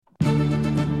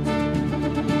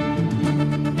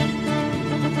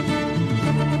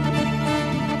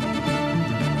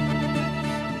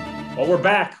Well, we're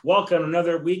back. Welcome to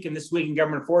another week in This Week in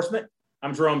Government Enforcement.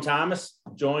 I'm Jerome Thomas,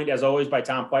 joined as always by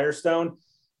Tom Firestone.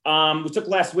 We took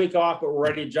last week off, but we're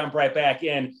ready to jump right back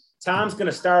in. Tom's going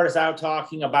to start us out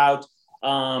talking about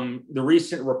the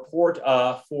recent report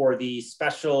for the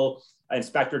Special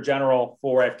Inspector General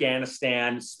for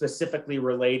Afghanistan, specifically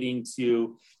relating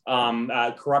to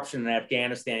corruption in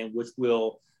Afghanistan, which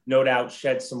will no doubt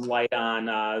shed some light on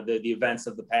the events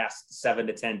of the past 7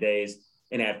 to 10 days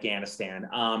in Afghanistan.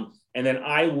 And then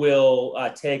I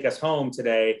will take us home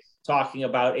today talking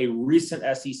about a recent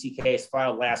SEC case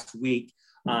filed last week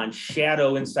on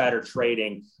shadow insider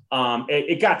trading.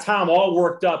 It got Tom all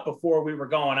worked up before we were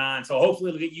going on, so hopefully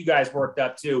it'll get you guys worked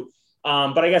up too.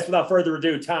 But I guess without further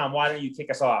ado, Tom, why don't you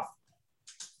kick us off?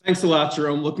 Thanks a lot,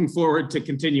 Jerome. Looking forward to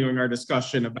continuing our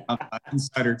discussion about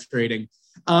insider trading.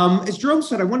 As Jerome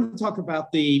said, I wanted to talk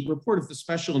about the report of the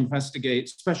Special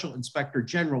Inspector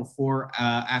General for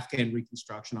Afghan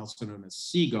Reconstruction, also known as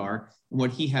SIGAR, and what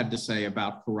he had to say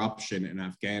about corruption in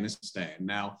Afghanistan.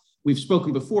 Now, we've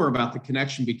spoken before about the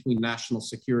connection between national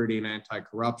security and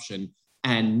anti-corruption,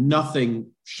 and nothing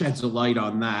sheds a light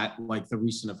on that like the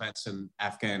recent events in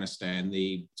Afghanistan.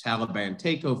 The Taliban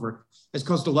takeover has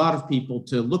caused a lot of people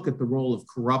to look at the role of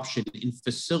corruption in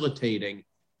facilitating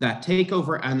that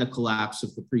takeover and the collapse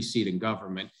of the preceding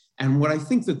government. And what I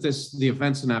think that the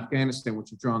events in Afghanistan, which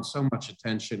have drawn so much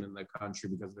attention in the country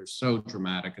because they're so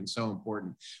dramatic and so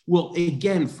important, will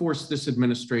again force this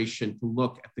administration to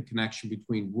look at the connection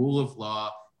between rule of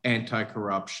law,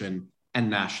 anti-corruption, and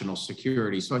national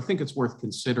security. So I think it's worth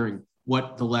considering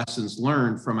what the lessons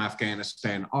learned from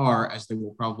Afghanistan are, as they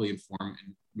will probably inform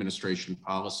administration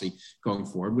policy going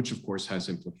forward, which of course has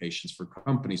implications for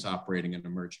companies operating in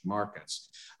emerging markets.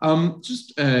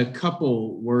 Just a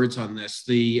couple words on this.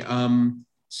 The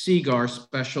SIGAR,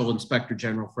 Special Inspector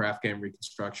General for Afghan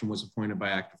Reconstruction, was appointed by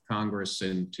Act of Congress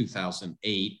in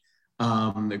 2008.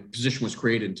 The position was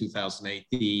created in 2008.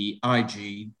 The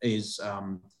IG is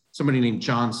somebody named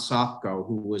John Sopko,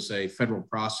 who was a federal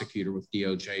prosecutor with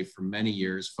DOJ for many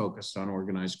years, focused on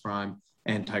organized crime,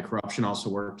 anti-corruption, also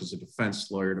worked as a defense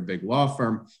lawyer at a big law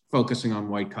firm, focusing on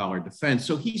white-collar defense.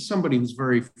 So he's somebody who's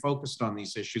very focused on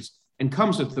these issues and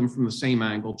comes at them from the same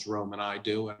angle Jerome and I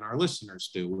do and our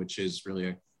listeners do, which is really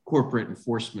a corporate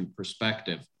enforcement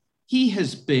perspective. He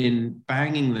has been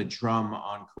banging the drum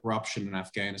on corruption in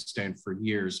Afghanistan for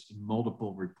years in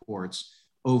multiple reports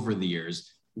over the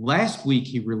years. Last week,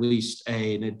 he released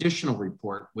an additional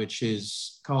report, which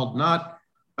is called not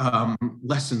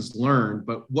lessons learned,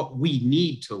 but what we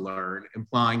need to learn,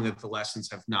 implying that the lessons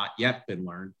have not yet been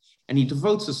learned. And he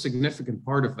devotes a significant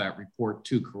part of that report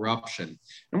to corruption.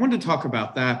 I wanted to talk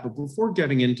about that, but before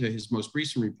getting into his most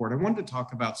recent report, I wanted to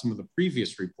talk about some of the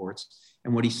previous reports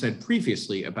and what he said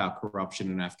previously about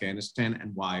corruption in Afghanistan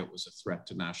and why it was a threat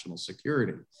to national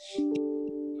security.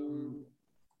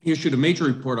 He issued a major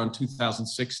report on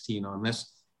 2016 on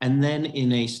this. And then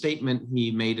in a statement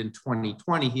he made in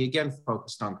 2020, he again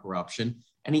focused on corruption.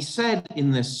 And he said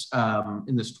in this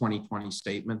 2020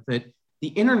 statement that the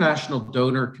international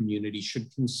donor community should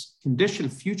condition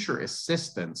future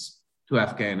assistance to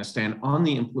Afghanistan on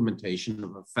the implementation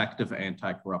of effective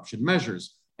anti-corruption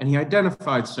measures. And he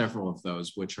identified several of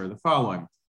those, which are the following: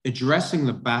 addressing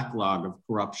the backlog of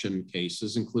corruption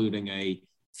cases, including a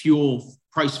fuel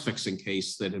price fixing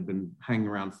case that had been hanging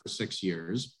around for 6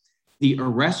 years, the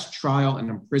arrest, trial, and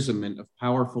imprisonment of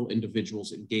powerful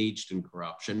individuals engaged in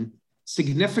corruption,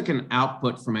 significant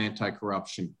output from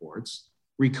anti-corruption courts,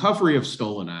 recovery of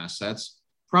stolen assets,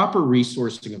 proper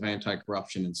resourcing of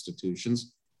anti-corruption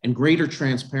institutions, and greater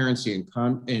transparency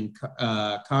in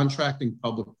contracting,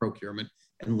 public procurement,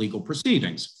 and legal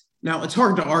proceedings. Now, it's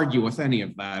hard to argue with any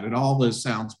of that. It all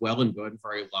sounds well and good,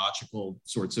 very logical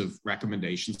sorts of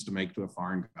recommendations to make to a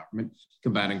foreign government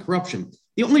combating corruption.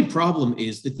 The only problem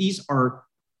is that these are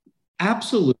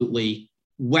absolutely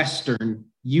Western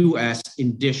US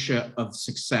indicia of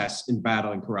success in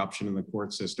battling corruption in the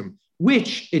court system,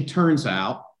 which it turns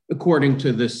out, according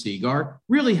to the SIGAR,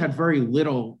 really had very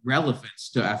little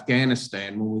relevance to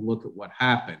Afghanistan when we look at what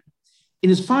happened. In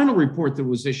his final report that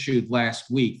was issued last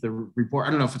week, the report,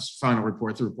 I don't know if it's the final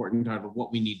report, the report entitled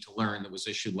What We Need to Learn that was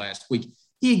issued last week,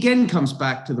 he again comes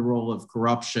back to the role of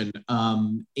corruption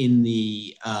in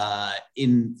the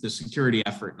security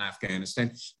effort in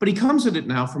Afghanistan, but he comes at it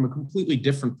now from a completely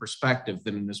different perspective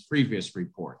than in his previous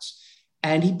reports.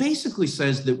 And he basically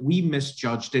says that we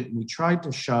misjudged it and we tried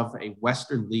to shove a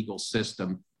Western legal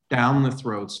system down the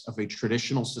throats of a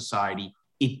traditional society.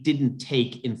 It didn't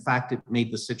take. In fact, it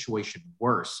made the situation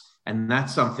worse. And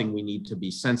that's something we need to be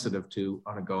sensitive to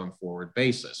on a going forward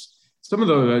basis. Some of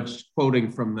those, quoting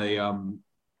from the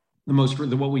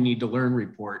what we need to learn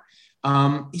report.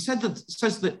 He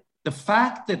says that the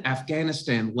fact that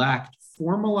Afghanistan lacked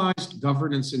formalized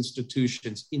governance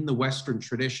institutions in the Western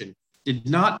tradition did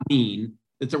not mean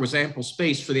that there was ample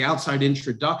space for the outside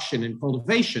introduction and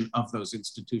cultivation of those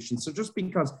institutions. So just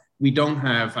because we don't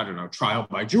have, I don't know, trial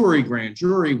by jury, grand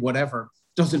jury, whatever,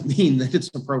 doesn't mean that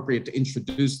it's appropriate to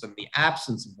introduce them. The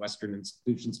absence of Western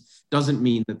institutions doesn't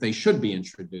mean that they should be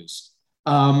introduced.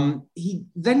 He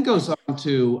then goes on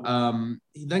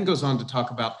to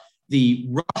talk about the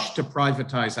rush to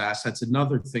privatize assets,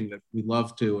 another thing that we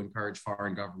love to encourage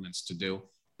foreign governments to do.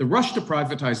 The rush to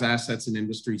privatize assets and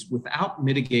industries without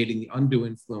mitigating the undue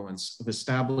influence of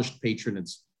established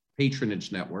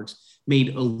patronage networks made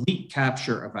elite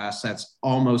capture of assets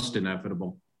almost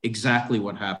inevitable, exactly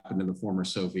what happened in the former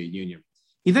Soviet Union.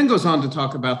 He then goes on to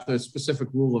talk about the specific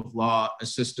rule of law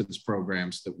assistance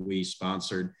programs that we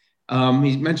sponsored.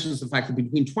 He mentions the fact that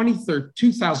between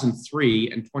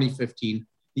 2003 and 2015,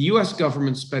 the US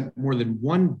government spent more than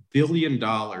 $1 billion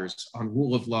on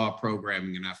rule of law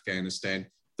programming in Afghanistan,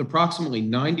 with approximately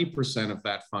 90% of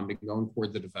that funding going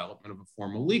toward the development of a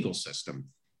formal legal system.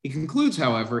 He concludes,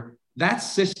 however, that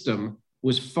system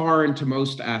was foreign to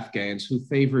most Afghans who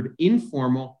favored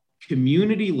informal,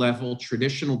 community-level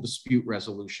traditional dispute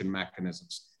resolution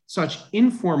mechanisms. Such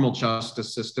informal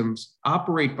justice systems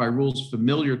operate by rules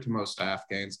familiar to most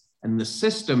Afghans, and the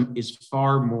system is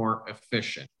far more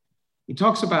efficient. He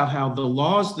talks about how the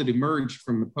laws that emerged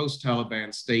from the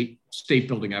post-Taliban state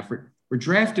building effort were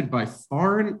drafted by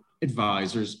foreign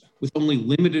advisors with only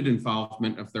limited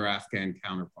involvement of their Afghan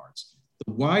counterparts.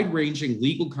 The wide-ranging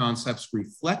legal concepts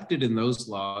reflected in those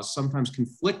laws sometimes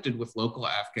conflicted with local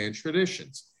Afghan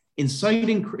traditions.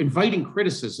 Inviting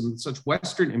criticism that such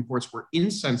Western imports were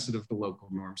insensitive to local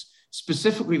norms,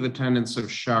 specifically the tenets of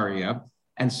Sharia,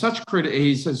 and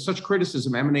he says such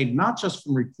criticism emanated not just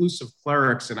from reclusive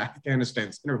clerics in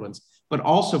Afghanistan's hinterlands, but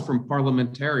also from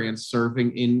parliamentarians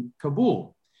serving in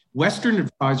Kabul. Western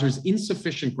advisors'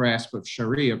 insufficient grasp of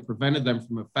Sharia prevented them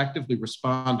from effectively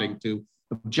responding to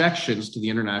objections to the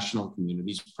international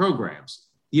community's programs.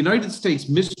 The United States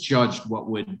misjudged what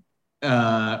would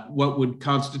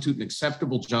constitute an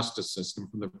acceptable justice system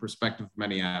from the perspective of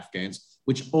many Afghans,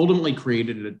 which ultimately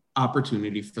created an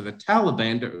opportunity for the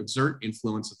Taliban to exert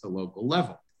influence at the local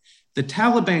level. The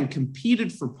Taliban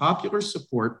competed for popular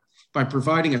support by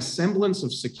providing a semblance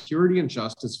of security and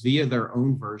justice via their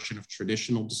own version of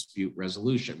traditional dispute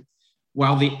resolution.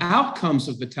 While the outcomes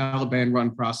of the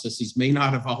Taliban-run processes may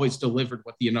not have always delivered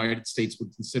what the United States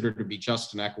would consider to be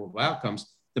just and equitable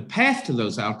outcomes, the path to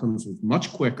those outcomes was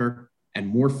much quicker and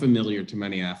more familiar to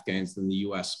many Afghans than the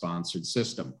US-sponsored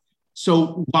system.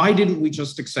 So why didn't we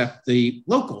just accept the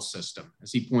local system?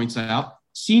 As he points out,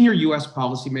 senior US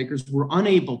policymakers were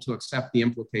unable to accept the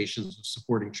implications of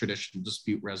supporting traditional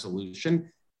dispute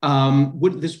resolution.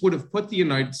 This would have put the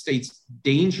United States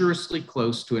dangerously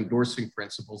close to endorsing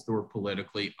principles that were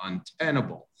politically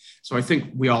untenable. So I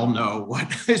think we all know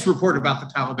what is reported about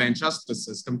the Taliban justice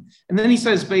system. And then he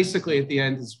says, basically at the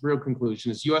end, his real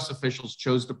conclusion is US officials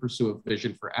chose to pursue a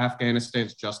vision for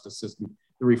Afghanistan's justice system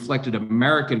that reflected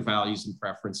American values and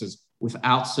preferences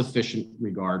without sufficient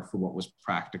regard for what was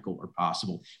practical or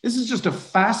possible. This is just a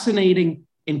fascinating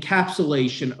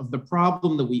encapsulation of the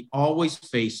problem that we always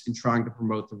face in trying to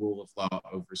promote the rule of law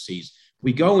overseas.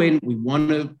 We go in, we want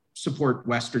to support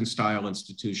Western style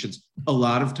institutions. A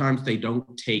lot of times they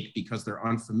don't take because they're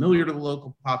unfamiliar to the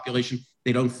local population.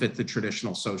 They don't fit the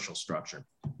traditional social structure.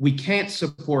 We can't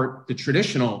support the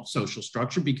traditional social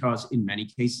structure because in many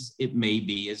cases it may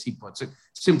be, as he puts it,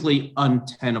 simply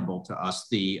untenable to us,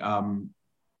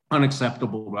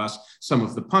 unacceptable to us. Some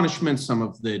of the punishments, some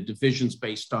of the divisions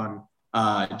based on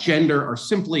gender are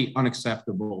simply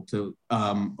unacceptable to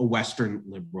a Western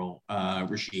liberal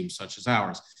regime such as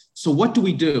ours. So what do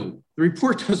we do? The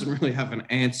report doesn't really have an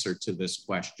answer to this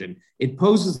question. It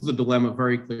poses the dilemma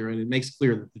very clearly, and it makes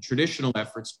clear that the traditional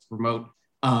efforts to promote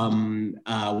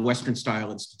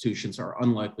Western-style institutions are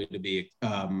unlikely to be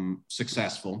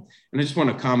successful. And I just want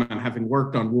to comment on having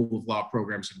worked on rule of law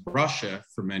programs in Russia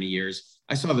for many years,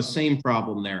 I saw the same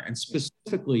problem there, and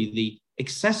specifically the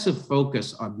excessive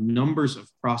focus on numbers of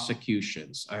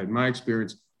prosecutions. In my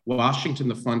experience, Washington,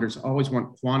 the funders always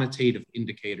want quantitative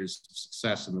indicators of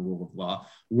success in the rule of law.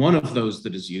 One of those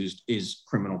that is used is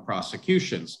criminal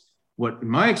prosecutions. In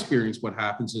my experience, what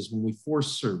happens is when we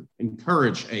force or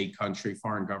encourage a country,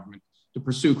 foreign government, to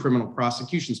pursue criminal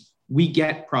prosecutions, we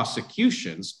get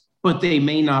prosecutions, but they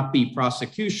may not be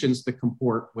prosecutions that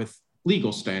comport with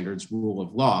legal standards, rule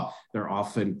of law. They're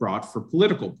often brought for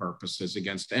political purposes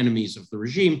against enemies of the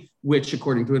regime, which,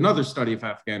 according to another study of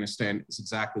Afghanistan, is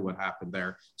exactly what happened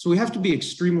there. So we have to be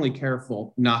extremely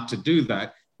careful not to do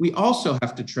that. We also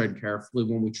have to tread carefully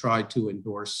when we try to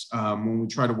endorse, when we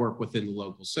try to work within the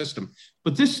local system.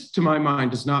 But this, to my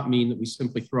mind, does not mean that we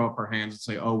simply throw up our hands and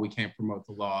say, oh, we can't promote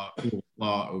the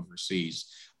law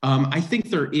overseas. I think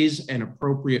there is an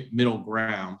appropriate middle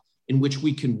ground in which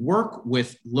we can work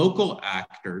with local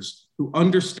actors who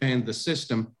understand the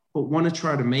system, but want to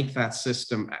try to make that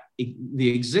system, the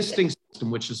existing system,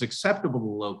 which is acceptable to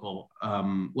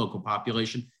local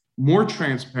population, more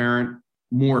transparent,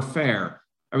 more fair.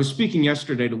 I was speaking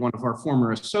yesterday to one of our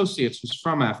former associates who's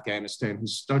from Afghanistan, who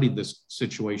studied this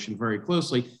situation very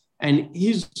closely, and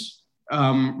his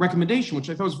recommendation, which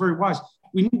I thought was very wise,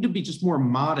 we need to be just more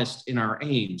modest in our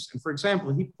aims. And for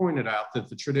example, he pointed out that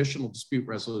the traditional dispute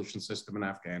resolution system in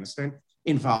Afghanistan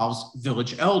involves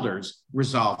village elders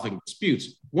resolving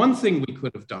disputes. One thing we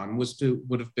could have done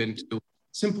would have been to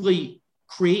simply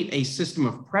create a system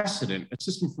of precedent, a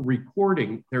system for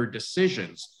recording their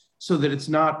decisions so that it's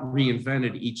not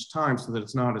reinvented each time, so that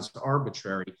it's not as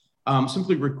arbitrary.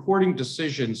 Simply recording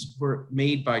decisions were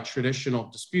made by traditional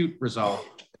dispute resolvers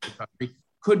in the country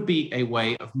could be a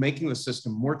way of making the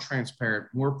system more transparent,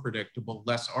 more predictable,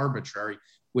 less arbitrary,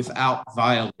 without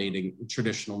violating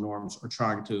traditional norms or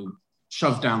trying to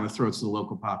shove down the throats of the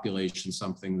local population,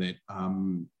 something that,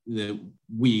 that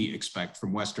we expect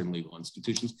from Western legal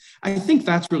institutions. I think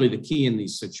that's really the key in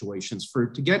these situations,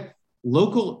 to get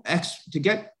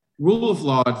rule of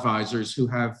law advisors who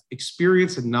have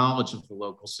experience and knowledge of the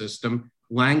local system.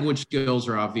 Language skills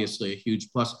are obviously a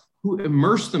huge plus, who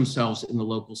immerse themselves in the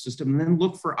local system and then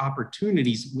look for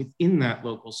opportunities within that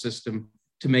local system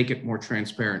to make it more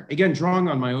transparent. Again, drawing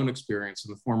on my own experience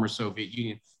in the former Soviet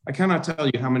Union, I cannot tell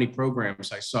you how many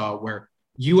programs I saw where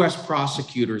US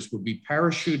prosecutors would be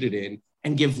parachuted in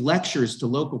and give lectures to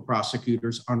local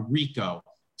prosecutors on RICO,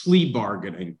 plea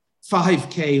bargaining,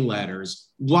 5K letters,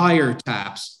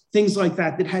 wiretaps, things like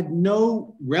that, that had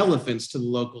no relevance to the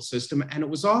local system. And it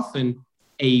was often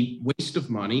a waste of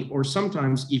money, or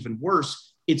sometimes even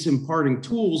worse, it's imparting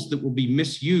tools that will be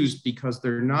misused because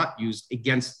they're not used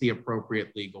against the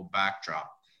appropriate legal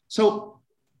backdrop. So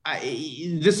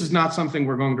this is not something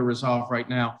we're going to resolve right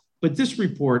now, but this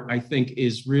report, I think,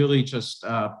 is really just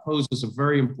poses a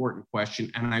very important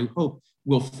question, and I hope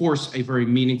will force a very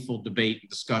meaningful debate and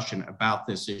discussion about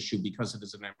this issue, because it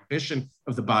is an ambition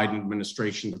of the Biden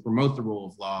administration to promote the rule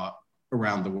of law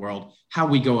around the world. How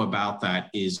we go about that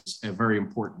is a very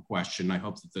important question. I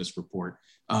hope that this report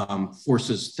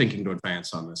forces thinking to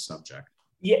advance on this subject.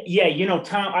 Yeah, you know,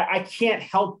 Tom, I can't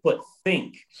help but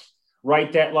think,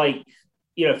 right, that, like,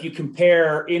 you know, if you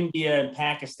compare India and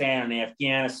Pakistan and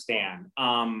Afghanistan,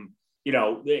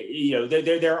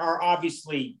 there are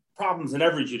obviously problems in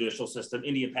every judicial system.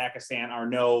 India and Pakistan are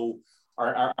no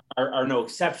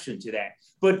exception to that.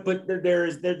 But there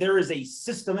is a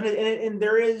system, and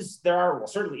there are well,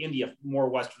 certainly India more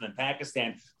Western than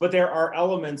Pakistan, but there are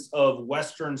elements of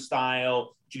Western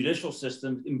style judicial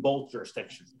systems in both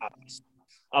jurisdictions, obviously,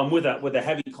 with a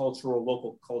heavy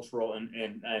local cultural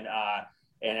and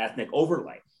ethnic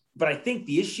overlay. But I think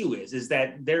the issue is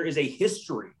that there is a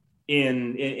history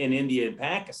in India and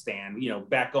Pakistan, you know,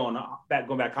 going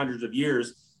back hundreds of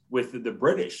years with the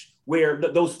British, where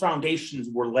those foundations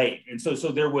were laid. And so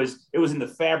it was in the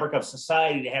fabric of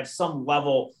society to have some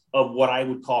level of what I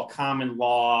would call common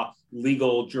law,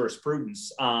 legal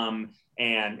jurisprudence,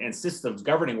 and systems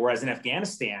governing. Whereas in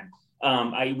Afghanistan,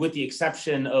 with the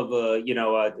exception of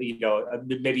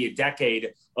maybe a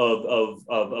decade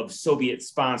of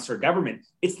Soviet-sponsored government,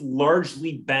 it's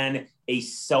largely been a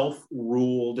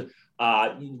self-ruled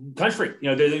country. You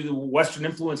know, the Western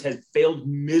influence has failed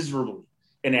miserably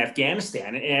in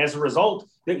Afghanistan. And as a result,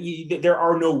 there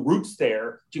are no roots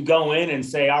there to go in and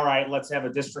say, all right, let's have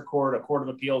a district court, a court of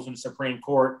appeals, and a Supreme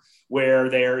Court where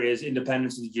there is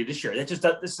independence of the judiciary. This is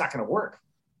not going to work.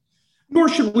 Nor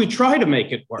should we try to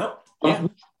make it work. No. Yeah. We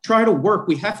try to work.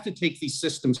 We have to take these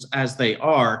systems as they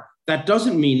are. That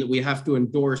doesn't mean that we have to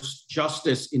endorse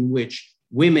justice in which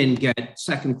women get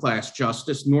second-class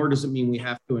justice, nor does it mean we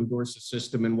have to endorse a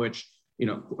system in which, you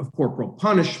know, of corporal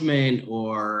punishment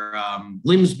or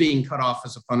limbs being cut off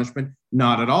as a punishment.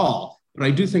 Not at all. But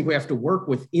I do think we have to work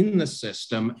within the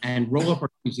system and roll up our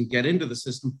sleeves and get into the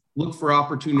system, look for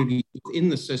opportunities within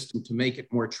the system to make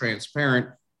it more transparent,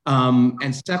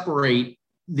 and separate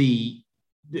the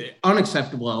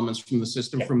unacceptable elements from the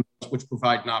system from which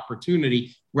provide an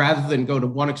opportunity, rather than go to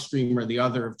one extreme or the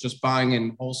other of just buying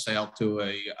in wholesale to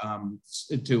a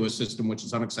system which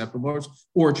is unacceptable,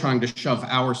 or trying to shove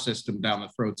our system down the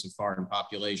throats of foreign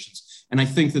populations. And I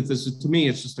think that this is, to me,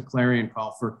 it's just a clarion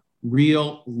call for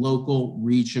real local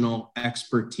regional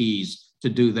expertise to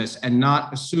do this, and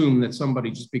not assume that somebody,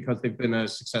 just because they've been a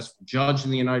successful judge in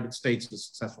the United States, a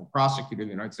successful prosecutor in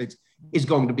the United States, is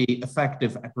going to be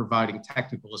effective at providing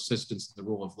technical assistance to the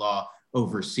rule of law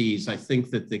overseas. I think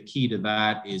that the key to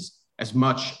that is as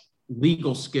much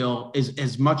legal skill, is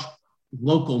as much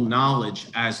local knowledge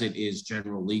as it is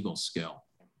general legal skill.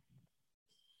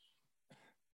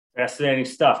 Fascinating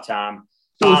stuff, Tom.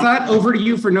 So with that, over to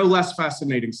you for no less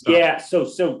fascinating stuff. Yeah, so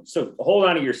hold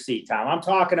on to your seat, Tom. I'm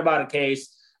talking about a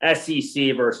case,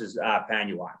 SEC versus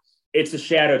Panuot. It's a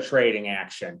shadow trading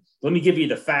action. Let me give you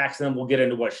the facts, and then we'll get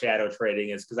into what shadow trading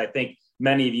is, because I think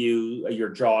many of you, your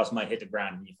jaws might hit the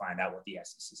ground when you find out what the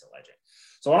SEC is alleging.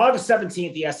 So on August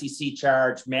 17th, the SEC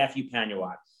charged Matthew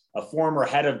Panuot, a former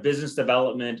head of business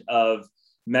development of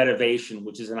Medivation,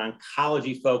 which is an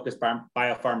oncology-focused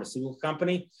biopharmaceutical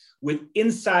company, with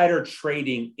insider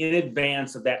trading in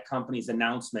advance of that company's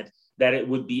announcement that it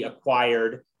would be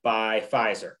acquired by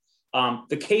Pfizer.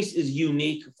 The case is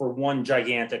unique for one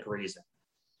gigantic reason.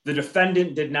 The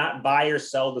defendant did not buy or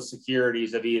sell the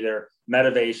securities of either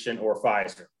Medivation or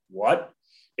Pfizer. What?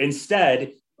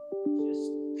 Instead,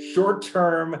 just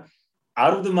short-term,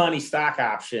 out-of-the-money stock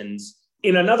options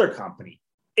in another company,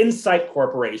 Incyte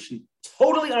Corporation,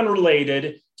 totally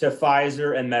unrelated to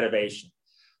Pfizer and Medivation.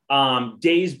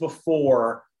 Days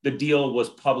before the deal was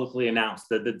publicly announced,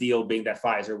 the deal being that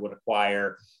Pfizer would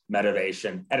acquire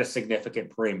Medivation at a significant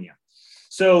premium.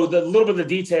 So the little bit of the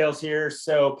details here.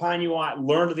 So Panuot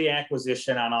learned of the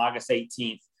acquisition on August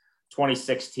 18th,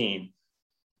 2016.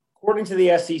 According to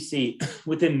the SEC,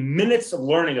 within minutes of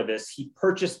learning of this, he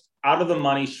purchased out of the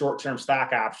money short-term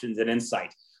stock options in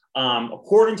Incyte.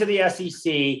 According to the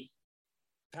SEC,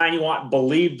 Panuot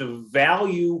believed the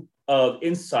value of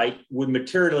Incyte would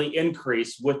materially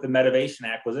increase with the Medivation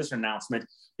acquisition announcement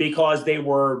because they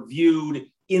were viewed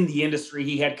in the industry.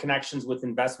 He had connections with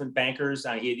investment bankers.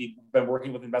 He'd been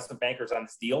working with investment bankers on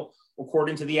this deal,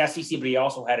 according to the SEC, but he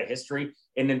also had a history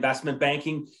in investment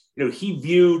banking. He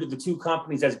viewed the two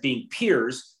companies as being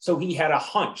peers, so he had a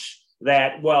hunch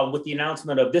that, well, with the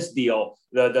announcement of this deal,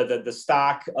 the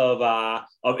stock of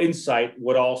Incyte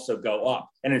would also go up.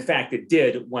 And in fact, it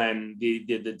did when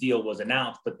the deal was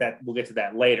announced, but that we'll get to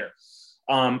that later.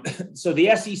 So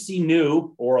the SEC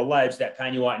knew, or alleged that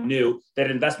Panuot knew, that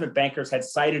investment bankers had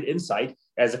cited Incyte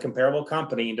as a comparable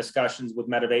company in discussions with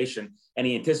Medivation, and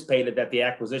he anticipated that the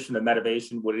acquisition of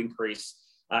Medivation would increase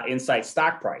Incyte's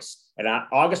stock price. And on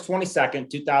August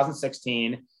 22nd,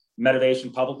 2016,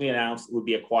 Medivation publicly announced it would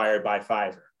be acquired by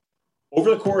Pfizer. Over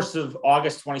the course of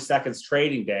August 22nd's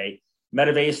trading day,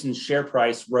 Medivation's share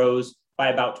price rose by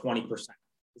about 20%.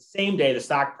 The same day, the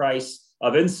stock price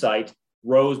of Incyte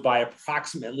rose by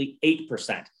approximately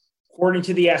 8%, according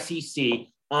to the SEC,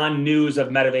 on news of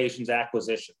Medivation's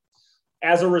acquisition.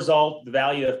 As a result, the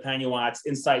value of Panuot's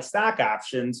Incyte stock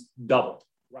options doubled,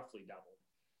 roughly doubled.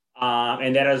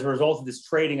 And that as a result of this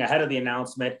trading ahead of the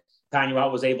announcement,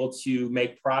 Panuot was able to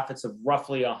make profits of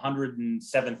roughly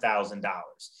 $107,000.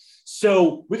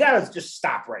 So we got to just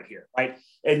stop right here, right?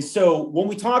 And so when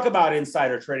we talk about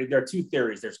insider trading, there are two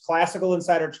theories. There's classical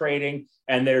insider trading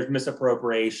and there's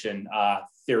misappropriation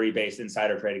theory-based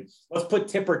insider trading. Let's put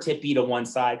tip or tippy to one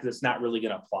side because it's not really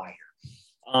going to apply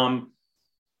here.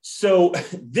 So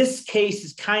this case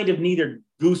is kind of neither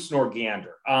goose nor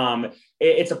gander.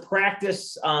 It's a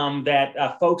practice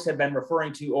that folks have been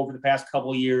referring to over the past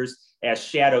couple of years as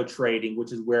shadow trading,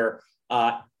 which is where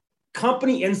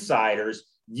company insiders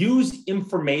use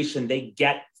information they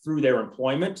get through their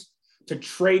employment to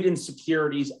trade in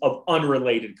securities of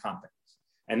unrelated companies.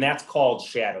 And that's called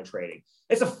shadow trading.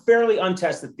 It's a fairly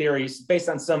untested theory. Based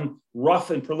on some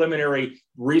rough and preliminary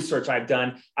research I've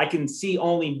done, I can see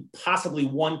only possibly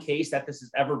one case that this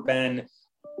has ever been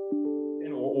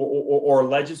or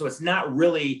alleged. So it's not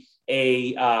really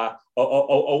a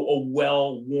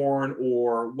well-worn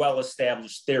or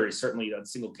well-established theory. Certainly a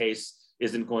single case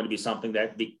isn't going to be something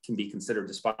that can be considered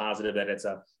dispositive that it's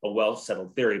a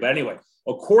well-settled theory. But anyway,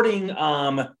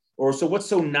 so what's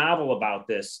so novel about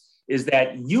this is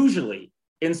that usually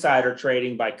insider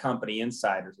trading by company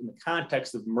insiders in the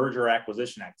context of merger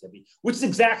acquisition activity, which is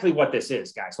exactly what this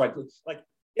is, guys. Like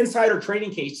insider trading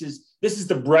cases, this is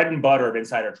the bread and butter of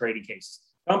insider trading cases.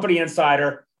 Company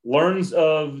insider learns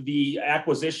of the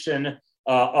acquisition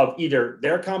of either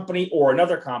their company or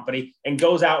another company and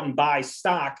goes out and buys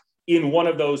stock in one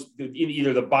of those, in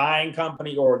either the buying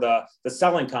company or the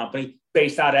selling company,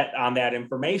 based on that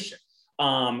information.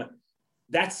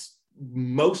 That's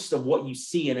most of what you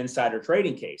see in insider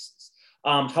trading cases.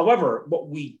 However, what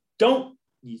we don't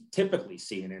typically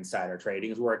see in insider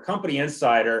trading is where a company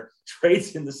insider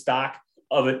trades in the stock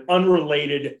of an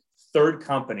unrelated third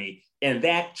company, and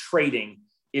that trading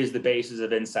is the basis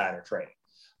of insider trading.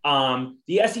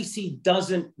 The SEC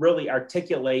doesn't really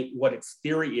articulate what its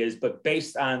theory is, but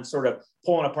based on sort of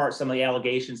pulling apart some of the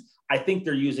allegations, I think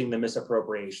they're using the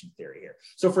misappropriation theory here.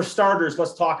 So for starters,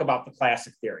 let's talk about the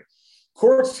classic theory.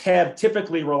 Courts have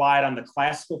typically relied on the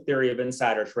classical theory of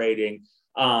insider trading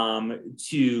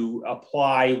to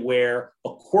apply, where a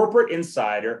corporate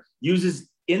insider uses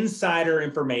insider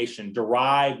information,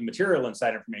 material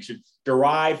insider information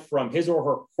derived from his or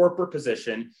her corporate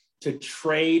position to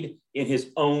trade in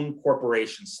his own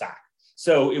corporation stock.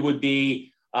 So it would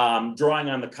be drawing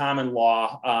on the common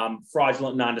law,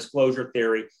 fraudulent non-disclosure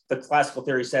theory. The classical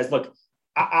theory says, look,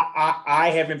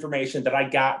 I have information that I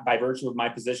got by virtue of my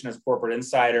position as a corporate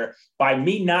insider. By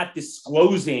me not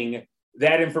disclosing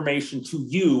that information to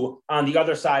you on the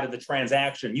other side of the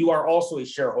transaction, you are also a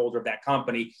shareholder of that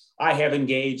company. I have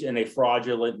engaged in a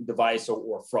fraudulent device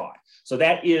or fraud. So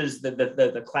that is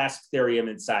the classic theory of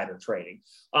insider trading.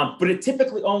 But it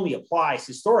typically only applies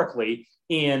historically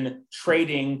in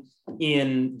trading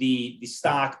in the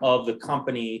stock of the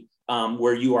company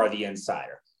where you are the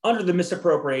insider. Under the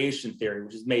misappropriation theory,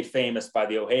 which is made famous by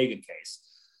the O'Hagan case,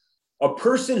 a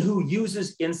person who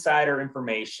uses insider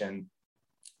information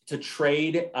to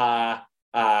trade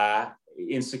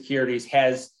in securities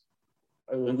has,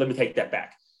 let me take that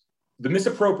back. The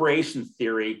misappropriation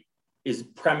theory is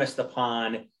premised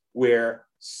upon where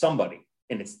somebody,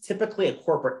 and it's typically a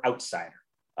corporate outsider.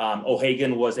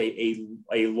 O'Hagan was a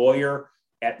lawyer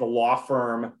at the law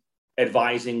firm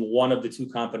advising one of the two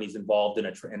companies involved in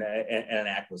an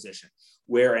acquisition,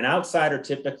 where an outsider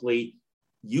typically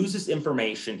uses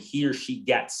information he or she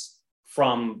gets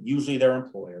from usually their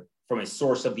employer, from a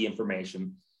source of the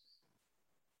information,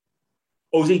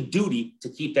 owes a duty to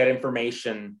keep that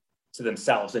information to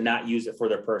themselves and not use it for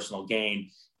their personal gain,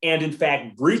 and in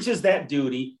fact breaches that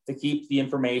duty to keep the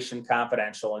information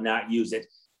confidential and not use it,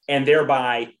 and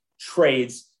thereby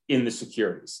trades in the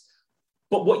securities.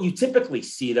 But what you typically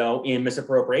see, though, in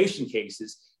misappropriation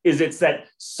cases is it's that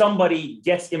somebody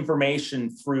gets information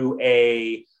through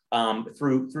a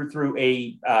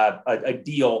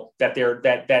deal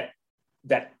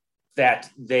that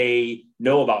they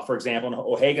know about. For example, in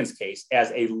O'Hagan's case,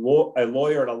 as a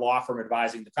lawyer at a law firm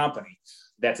advising the company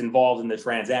that's involved in the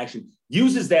transaction,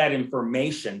 uses that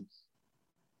information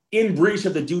in breach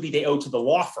of the duty they owe to the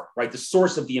law firm, right? The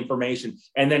source of the information,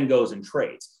 and then goes and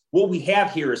trades. What we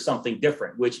have here is something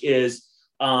different, which is,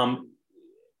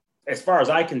 as far as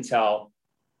I can tell,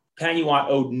 Panuot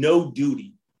owed no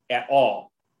duty at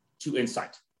all to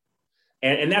Insight.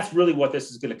 And that's really what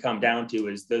this is going to come down to,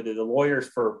 is the lawyers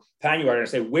for Panuot are going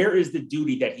to say, where is the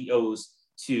duty that he owes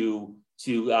to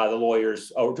the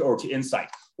lawyers or to Insight?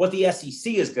 What the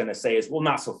SEC is going to say is, well,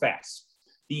 not so fast.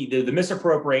 The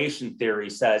misappropriation theory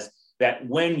says that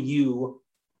when you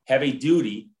have a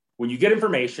duty, when you get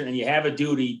information and you have a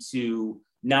duty to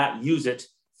not use it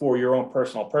for your own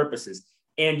personal purposes,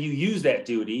 and you use that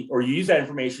duty or you use that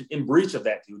information in breach of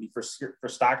that duty for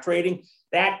stock trading,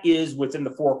 that is within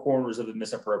the four corners of the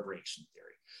misappropriation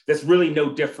theory. That's really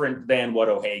no different than what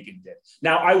O'Hagan did.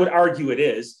 Now, I would argue it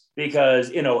is, because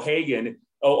in O'Hagan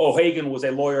was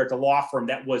a lawyer at the law firm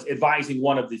that was advising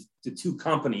one of the two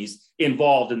companies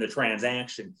involved in the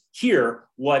transaction. Here,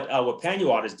 what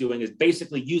Panuot is doing is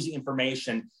basically using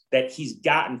information that he's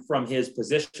gotten from his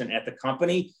position at the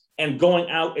company and going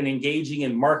out and engaging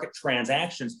in market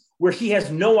transactions where he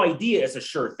has no idea it's a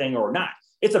sure thing or not.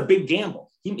 It's a big gamble.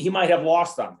 He might have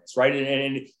lost on this, right?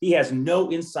 And he has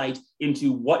no insight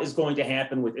into what is going to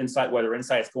happen with Insight, whether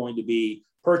Insight is going to be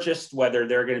purchased, whether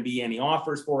there are going to be any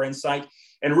offers for Insight.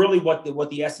 And really what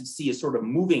the SEC is sort of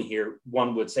moving here,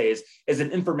 one would say, is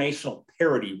an informational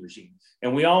parity regime.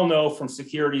 And we all know from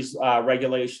securities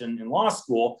regulation in law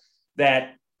school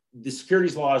that the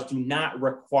securities laws do not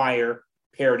require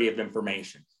parity of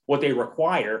information. What they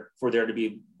require for there to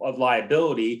be a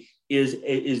liability is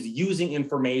using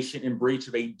information in breach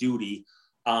of a duty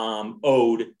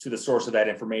owed to the source of that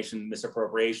information,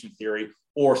 misappropriation theory,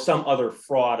 or some other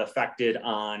fraud affected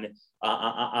on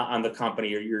the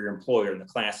company or your employer in the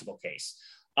classical case.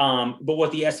 But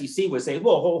what the SEC would say,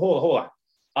 well, hold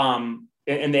on.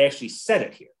 And they actually said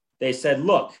it here. They said,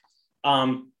 look,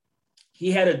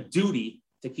 he had a duty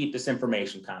to keep this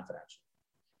information confidential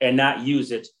and not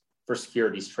use it for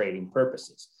securities trading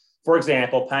purposes. For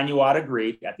example, Panuot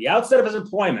agreed at the outset of his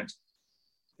employment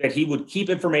that he would keep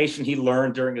information he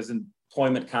learned during his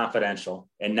employment confidential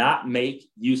and not make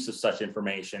use of such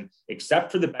information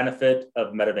except for the benefit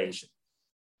of Medivation.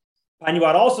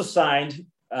 Panuot also signed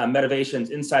Medivation's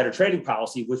insider trading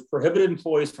policy, which prohibited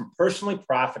employees from personally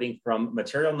profiting from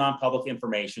material non-public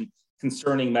information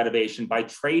concerning Medivation by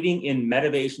trading in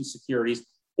Medivation securities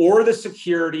or the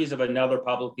securities of another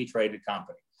publicly traded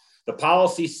company. The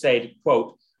policy said,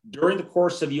 quote, during the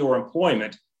course of your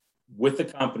employment with the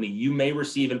company, you may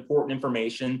receive important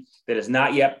information that is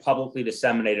not yet publicly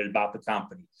disseminated about the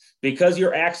company. Because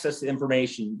your access to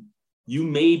information, you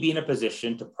may be in a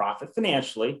position to profit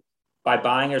financially by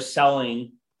buying or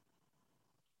selling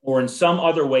or in some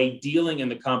other way dealing in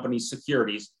the company's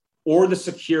securities or the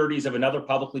securities of another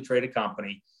publicly traded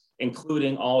company,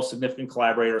 including all significant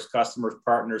collaborators, customers,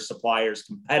 partners, suppliers,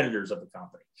 competitors of the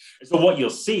company. And so what you'll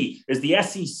see is the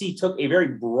SEC took a very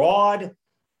broad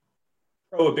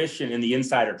prohibition in the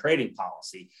insider trading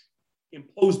policy,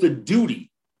 imposed a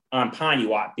duty on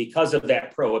Panuot because of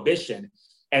that prohibition,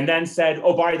 and then said,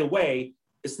 oh, by the way,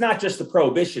 it's not just the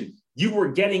prohibition. You were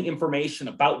getting information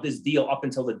about this deal up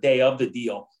until the day of the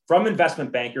deal from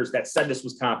investment bankers that said this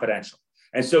was confidential.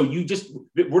 And so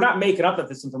we're not making up that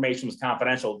this information was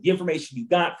confidential. The information you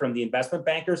got from the investment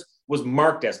bankers was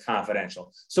marked as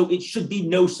confidential. So it should be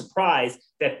no surprise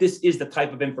that this is the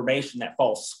type of information that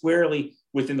falls squarely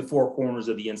within the four corners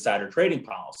of the insider trading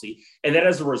policy. And that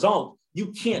as a result,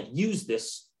 you can't use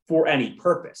this for any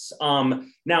purpose.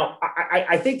 Now,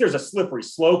 I think there's a slippery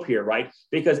slope here, right?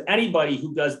 Because anybody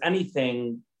who does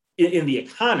anything in the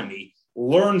economy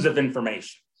learns of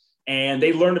information. And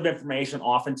they learn of information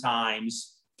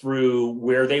oftentimes through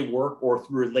where they work or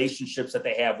through relationships that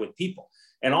they have with people.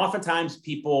 And oftentimes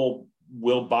people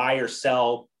will buy or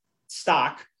sell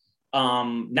stock,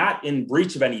 not in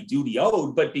breach of any duty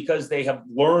owed, but because they have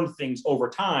learned things over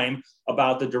time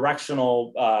about the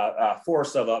directional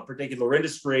force of a particular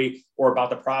industry or about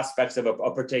the prospects of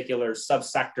a particular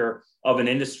subsector of an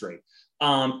industry.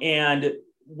 And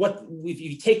if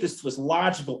you take this to its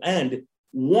logical end,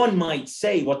 one might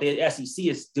say what the SEC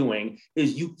is doing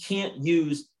is you can't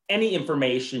use any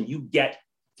information you get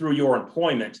through your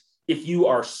employment if you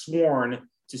are sworn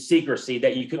to secrecy,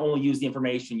 that you can only use the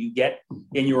information you get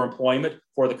in your employment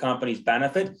for the company's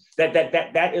benefit.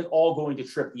 That is all going to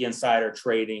trip the insider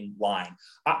trading line.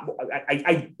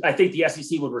 I think the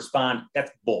SEC would respond,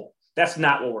 that's bull. That's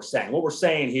not what we're saying. What we're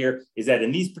saying here is that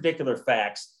in these particular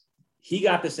facts, he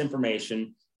got this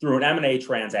information through an M&A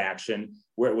transaction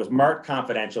where it was marked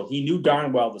confidential. He knew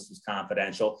darn well this was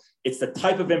confidential. It's the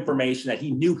type of information that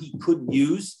he knew he couldn't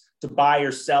use to buy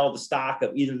or sell the stock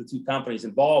of either of the two companies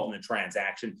involved in the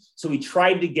transaction. So he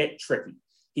tried to get tricky.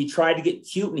 He tried to get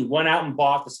cute, and he went out and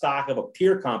bought the stock of a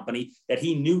peer company that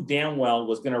he knew damn well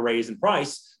was going to raise in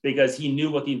price because he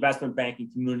knew what the investment banking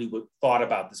community thought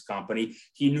about this company.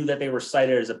 He knew that they were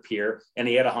cited as a peer, and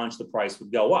he had a hunch the price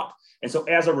would go up. And so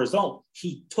as a result,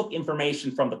 he took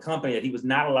information from the company that he was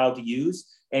not allowed to use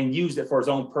and used it for his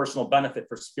own personal benefit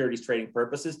for securities trading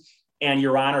purposes. And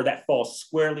Your Honor, that falls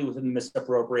squarely within the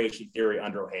misappropriation theory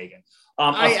under O'Hagan.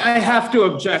 I have to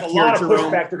object here, Jerome. a lot of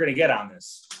pushback they're going to get on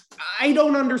this. I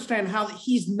don't understand how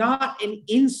he's not an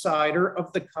insider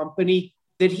of the company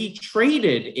that he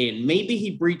traded in. Maybe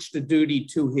he breached a duty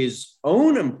to his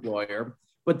own employer,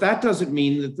 but that doesn't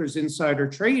mean that there's insider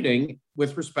trading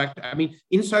with respect.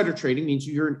 Insider trading means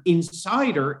you're an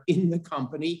insider in the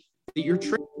company that you're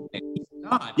trading in. He's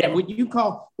not. Yeah. And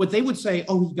what they would say,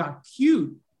 oh, he got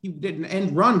cute. He didn't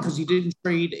end run because he didn't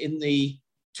trade in the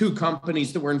two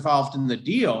companies that were involved in the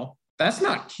deal. That's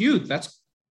not cute. That's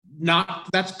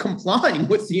complying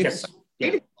with the insider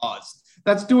trading laws.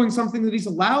 That's doing something that he's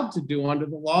allowed to do under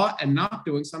the law and not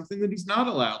doing something that he's not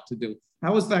allowed to do.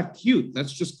 How is that cute?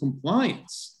 That's just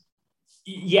compliance.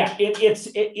 Yeah, it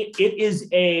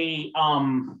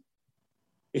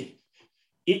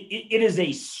is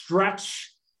a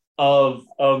stretch of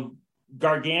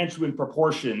gargantuan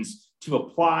proportions to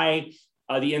apply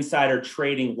the insider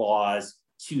trading laws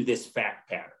to this fact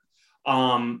pattern.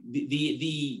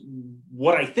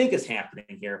 What I think is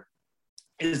happening here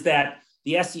is that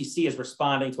the SEC is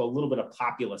responding to a little bit of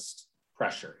populist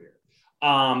pressure here,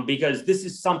 because this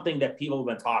is something that people have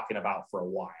been talking about for a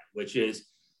while, which is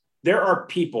there are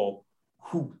people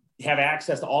who have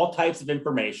access to all types of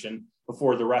information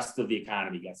before the rest of the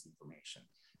economy gets information.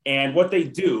 And what they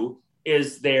do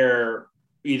is they're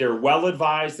either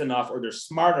well-advised enough or they're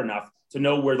smart enough to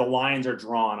know where the lines are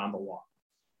drawn on the law.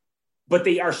 But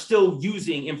they are still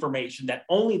using information that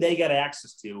only they get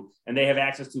access to, and they have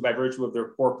access to by virtue of their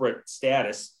corporate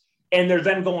status. And they're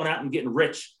then going out and getting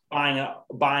rich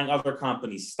buying other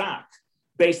companies' stock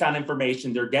based on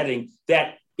information they're getting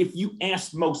that if you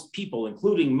ask most people,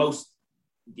 including most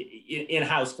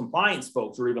in-house compliance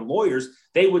folks or even lawyers,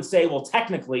 they would say, well,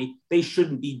 technically, they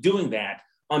shouldn't be doing that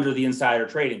under the insider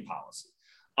trading policy.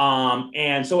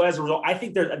 And so as a result, I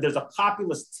think there's a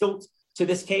populist tilt to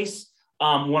this case.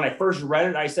 When I first read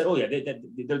it, I said, oh, yeah,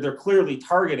 they're clearly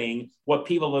targeting what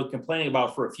people have been complaining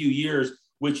about for a few years,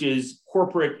 which is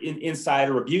corporate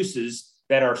insider abuses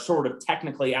that are sort of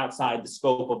technically outside the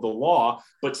scope of the law,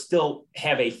 but still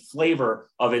have a flavor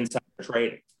of insider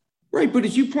trading. Right. But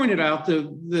as you pointed out,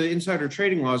 the insider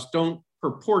trading laws don't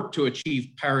purport to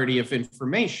achieve parity of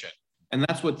information. And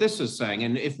that's what this is saying.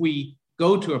 And if we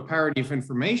go to a parity of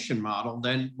information model,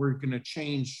 then we're going to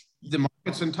change the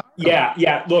markets entirely.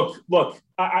 Yeah. Look,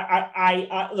 I'm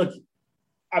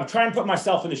trying to put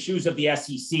myself in the shoes of the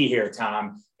SEC here,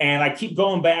 Tom. And I keep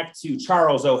going back to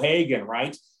Charles O'Hagan,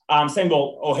 right? Saying,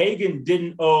 well, O'Hagan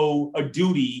didn't owe a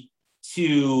duty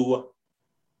to,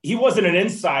 he wasn't an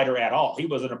insider at all. He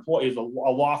was an employee, he was a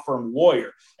law firm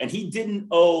lawyer, and he didn't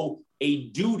owe a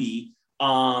duty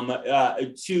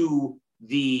to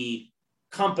the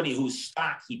company whose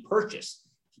stock he purchased.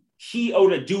 He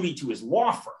owed a duty to his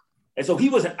law firm. And so he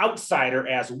was an outsider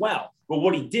as well. But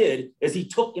what he did is he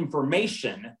took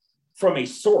information from a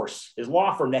source, his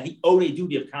law firm, that he owed a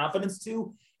duty of confidence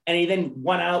to, and he then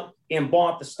went out and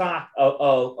bought the stock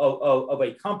of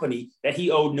a company that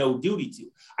he owed no duty to.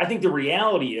 I think the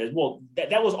reality is, well,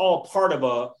 that was all part of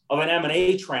an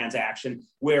M&A transaction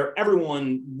where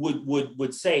everyone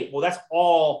would say, well, that's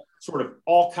all sort of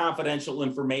all confidential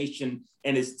information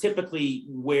and is typically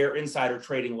where insider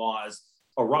trading laws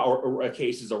or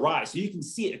cases arise. So you can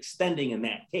see it extending in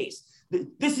that case.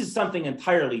 This is something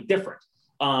entirely different.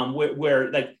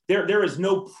 Where like there is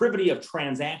no privity of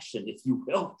transaction, if you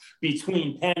will,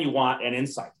 between PanUWatt and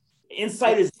Insight.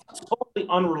 Insight is a totally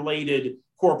unrelated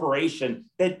corporation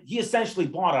that he essentially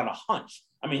bought on a hunch.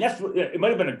 I mean, it might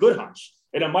have been a good hunch,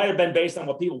 and it might have been based on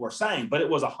what people were saying, but it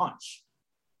was a hunch.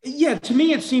 Yeah, to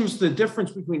me, it seems the difference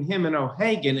between him and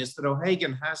O'Hagan is that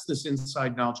O'Hagan has this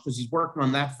inside knowledge because he's working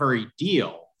on that very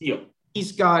deal.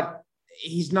 He's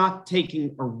not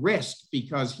taking a risk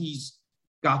because he's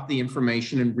got the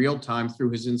information in real time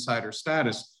through his insider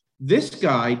status. This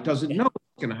guy doesn't know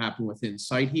what's going to happen with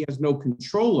Insight. He has no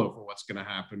control over what's going to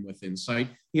happen with Insight.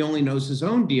 He only knows his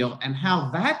own deal, and how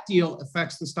that deal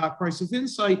affects the stock price of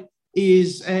Insight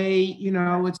is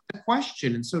it's a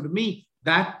question. And so to me,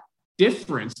 that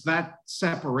difference, that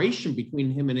separation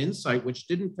between him and Insight, which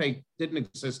didn't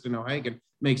exist in O'Hagan,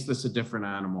 makes this a different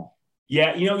animal.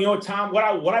 Yeah, you know, Tom, what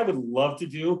I would love to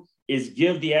do is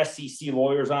give the SEC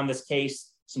lawyers on this case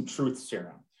some truth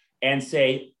serum and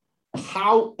say,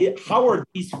 how are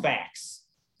these facts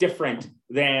different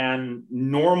than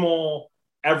normal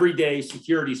everyday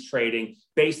securities trading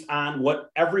based on what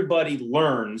everybody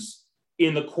learns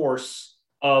in the course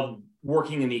of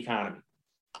working in the economy?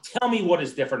 Tell me what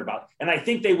is different about it. And I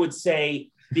think they would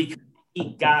say, because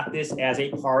he got this as a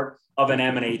part of an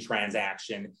M&A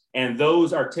transaction, and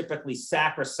those are typically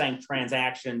sacrosanct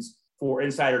transactions for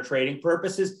insider trading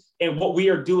purposes. And what we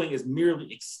are doing is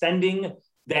merely extending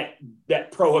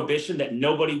that prohibition that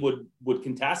nobody would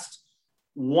contest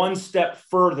one step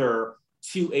further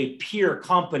to a peer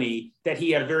company that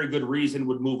he had a very good reason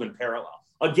would move in parallel.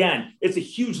 Again, it's a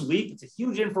huge leap. It's a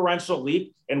huge inferential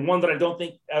leap, and one that I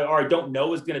don't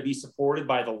know is going to be supported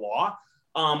by the law.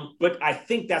 But I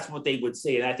think that's what they would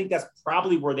say. And I think that's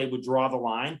probably where they would draw the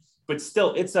line. But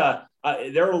still,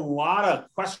 there are a lot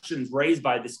of questions raised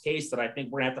by this case that I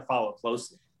think we're going to have to follow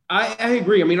closely. I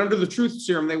agree. I mean, under the truth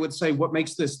serum, they would say what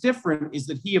makes this different is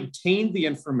that he obtained the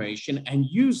information and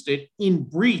used it in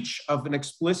breach of an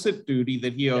explicit duty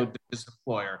that he owed to his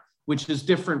employer, which is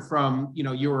different from,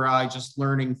 you or I just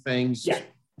learning things,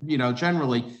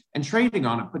 generally and trading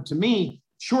on it. But to me,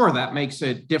 sure, that makes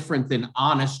it different than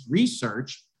honest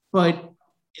research, but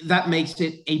that makes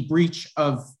it a breach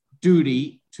of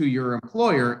duty to your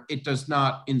employer. It does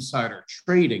not insider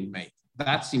trading make.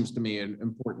 That seems to me an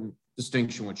important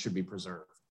distinction which should be preserved.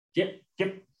 Yep.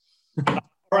 All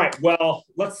right. Well,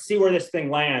 let's see where this thing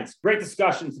lands. Great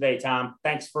discussion today, Tom.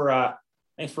 Thanks for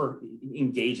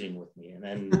engaging with me. And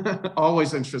then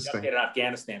always interesting. In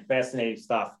Afghanistan, fascinating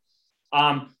stuff.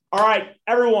 All right,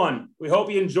 everyone. We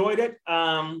hope you enjoyed it.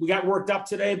 We got worked up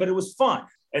today, but it was fun.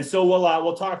 And so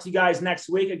we'll talk to you guys next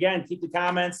week. Again, keep the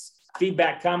comments,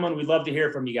 feedback coming. We'd love to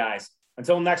hear from you guys.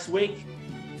 Until next week,